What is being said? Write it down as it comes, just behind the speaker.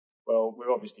Well,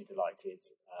 we're obviously delighted,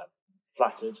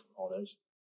 flattered, honoured,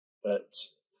 but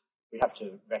we have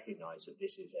to recognise that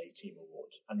this is a team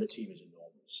award, and the team is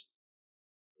enormous.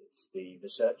 It's the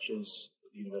researchers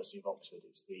at the University of Oxford,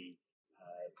 it's the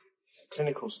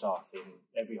clinical staff in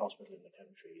every hospital in the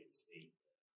country, it's the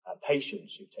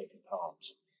patients who've taken part.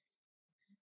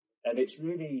 And it's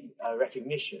really a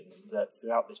recognition that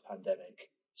throughout this pandemic,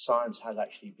 science has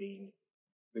actually been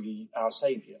really our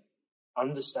saviour.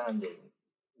 Understanding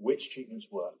which treatments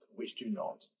work, which do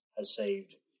not, has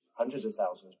saved hundreds of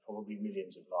thousands, probably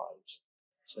millions of lives.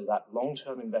 So that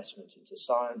long-term investment into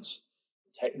science,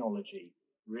 technology,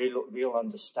 real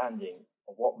understanding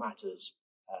of what matters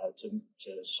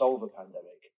to solve a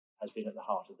pandemic has been at the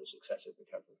heart of the success of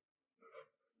recovery.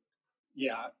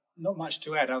 Yeah, not much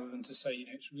to add other than to say,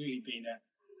 it's really been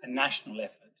a national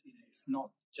effort. It's not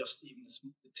just even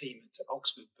the team at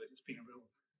Oxford, but it's been a real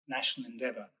national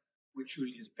endeavour, which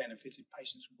really has benefited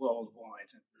patients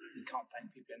worldwide. And we can't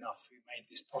thank people enough who made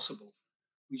this possible.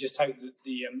 We just hope that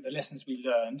the lessons we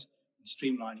learned in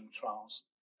streamlining trials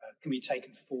can be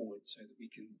taken forward so that we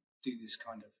can do this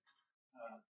kind of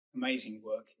amazing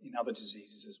work in other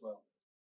diseases as well.